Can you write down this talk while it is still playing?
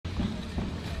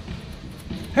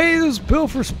Hey, this is Bill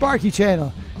for Sparky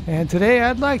Channel, and today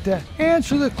I'd like to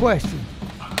answer the question,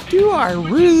 do I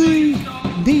really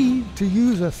need to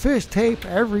use a fish tape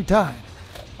every time,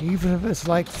 even if it's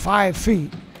like 5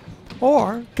 feet?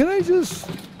 Or can I just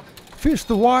fish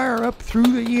the wire up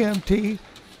through the EMT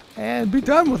and be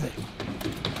done with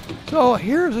it? So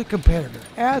here's a competitor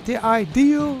at the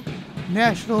Ideal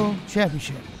National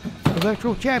Championship,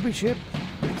 Electrical Championship,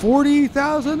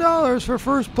 $40,000 for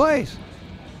first place.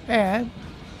 And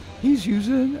he's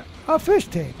using a fish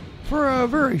tape for a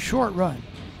very short run.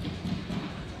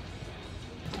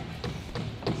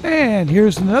 And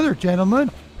here's another gentleman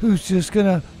who's just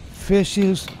gonna fish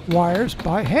his wires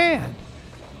by hand.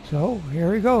 So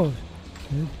here he goes.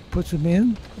 He puts them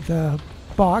in the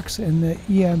box in the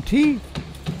EMT,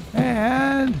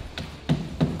 and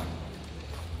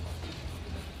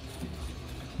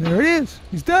there it is.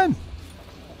 He's done.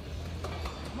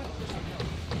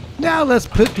 Now let's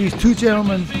put these two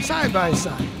gentlemen side by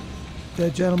side.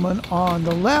 The gentleman on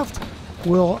the left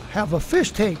will have a fish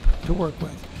tape to work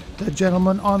with. The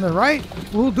gentleman on the right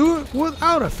will do it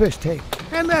without a fish tape.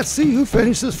 And let's see who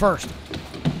finishes first.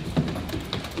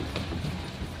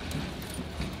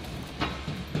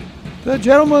 The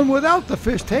gentleman without the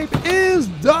fish tape is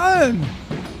done.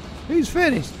 He's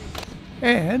finished.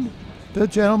 And the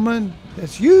gentleman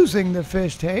that's using the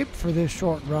fish tape for this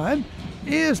short run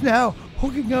is now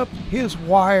hooking up his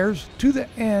wires to the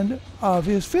end of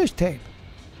his fish tape.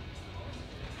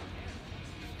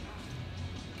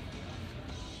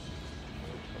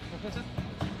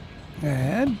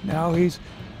 And now he's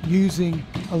using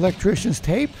electrician's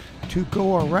tape to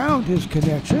go around his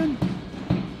connection.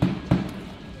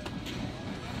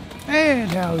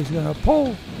 And now he's going to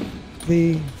pull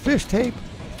the fish tape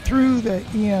through the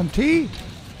EMT.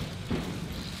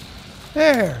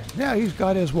 There, now he's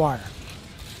got his wire.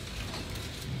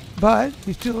 But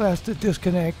he still has to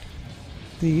disconnect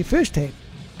the fish tape.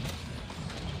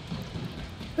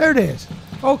 There it is.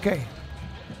 Okay.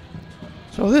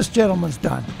 So this gentleman's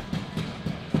done.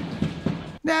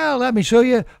 Now let me show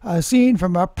you a scene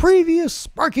from a previous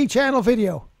Sparky Channel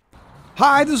video.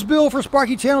 Hi, this is Bill for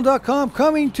SparkyChannel.com,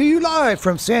 coming to you live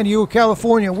from San Diego,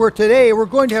 California, where today we're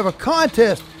going to have a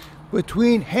contest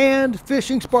between hand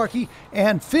fishing Sparky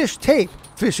and fish tape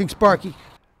fishing Sparky.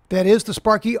 That is, the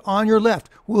Sparky on your left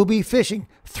will be fishing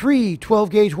 3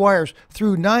 12-gauge wires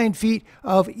through 9 feet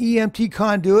of EMT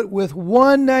conduit with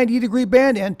one 90-degree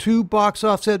bend and 2 box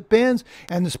offset bends.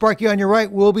 And the Sparky on your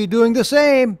right will be doing the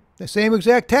same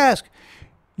exact task,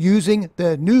 using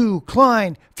the new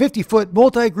Klein 50-foot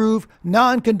multi-groove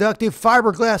non-conductive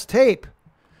fiberglass tape.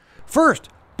 First,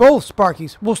 both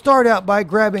Sparkies will start out by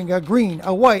grabbing a green,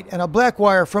 a white, and a black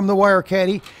wire from the wire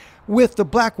caddy, with the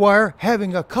black wire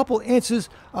having a couple inches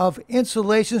of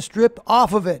insulation stripped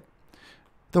off of it.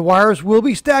 The wires will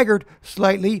be staggered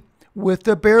slightly with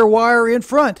the bare wire in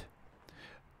front.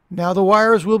 Now the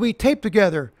wires will be taped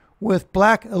together with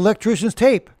black electrician's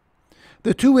tape.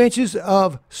 The 2 inches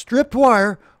of stripped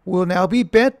wire will now be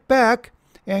bent back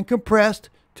and compressed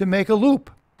to make a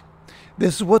loop.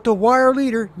 This is what the wire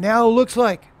leader now looks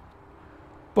like.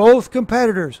 Both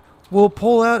competitors will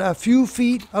pull out a few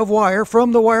feet of wire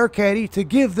from the wire caddy to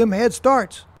give them head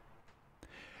starts.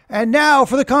 And now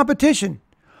for the competition.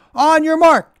 On your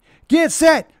mark, get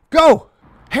set, go!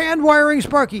 Hand wiring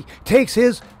Sparky takes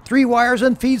his 3 wires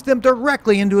and feeds them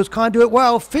directly into his conduit,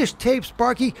 while fish tape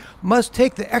Sparky must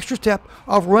take the extra step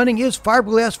of running his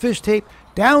fiberglass fish tape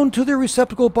down to the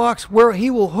receptacle box, where he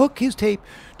will hook his tape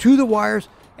to the wires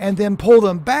and then pull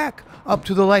them back up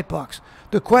to the light box.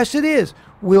 The question is,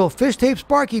 will fish tape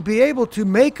Sparky be able to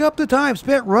make up the time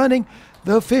spent running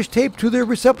the fish tape to the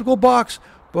receptacle box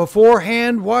before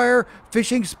hand wire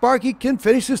fishing Sparky can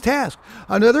finish his task?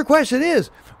 Another question is,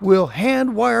 will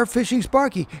hand wire fishing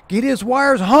Sparky get his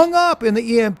wires hung up in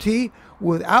the EMT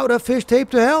without a fish tape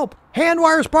to help? Hand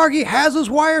wire Sparky has his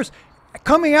wires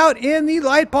coming out in the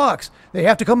light box. They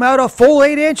have to come out a full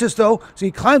 8 inches though, so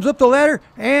he climbs up the ladder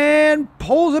and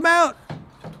pulls them out.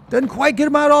 Doesn't quite get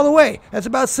him out all the way. That's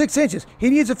about 6 inches. He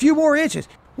needs a few more inches.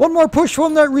 One more push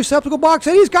from the receptacle box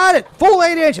and he's got it. Full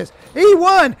 8 inches. He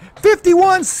won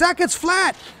 51 seconds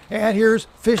flat. And here's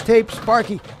fish tape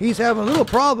Sparky. He's having a little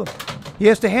problem. He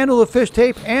has to handle the fish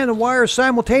tape and the wires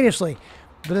simultaneously.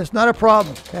 But it's not a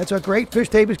problem. That's a great fish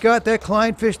tape he's got. That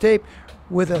Klein fish tape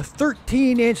with a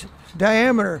 13-inch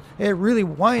diameter. It really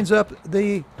winds up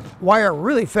the wire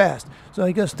really fast. So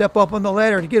he's going to step up on the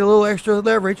ladder to get a little extra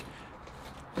leverage.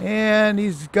 And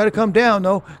he's got to come down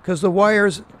though, because the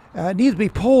wires need to be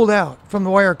pulled out from the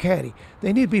wire caddy.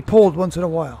 They need to be pulled once in a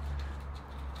while.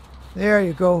 There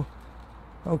you go.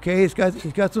 Okay, he's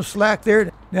got some slack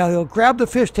there. Now he'll grab the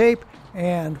fish tape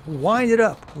and wind it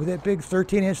up with that big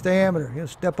 13-inch diameter. You'll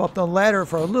step up the ladder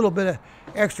for a little bit of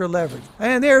extra leverage.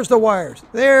 And there's the wires.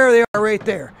 There they are right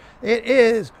there. It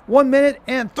is 1 minute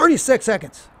and 36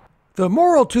 seconds. The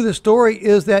moral to the story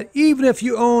is that even if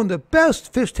you own the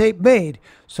best fish tape made,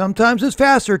 sometimes it's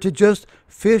faster to just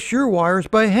fish your wires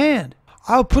by hand.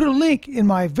 I'll put a link in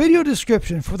my video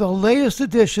description for the latest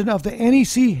edition of the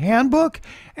NEC Handbook,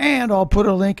 and I'll put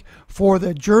a link for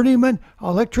the Journeyman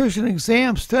Electrician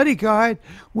Exam Study Guide,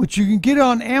 which you can get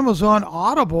on Amazon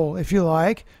Audible if you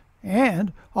like,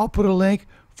 and I'll put a link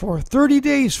for 30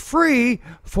 days free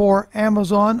for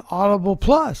Amazon Audible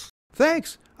Plus.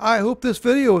 Thanks. I hope this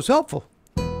video was helpful.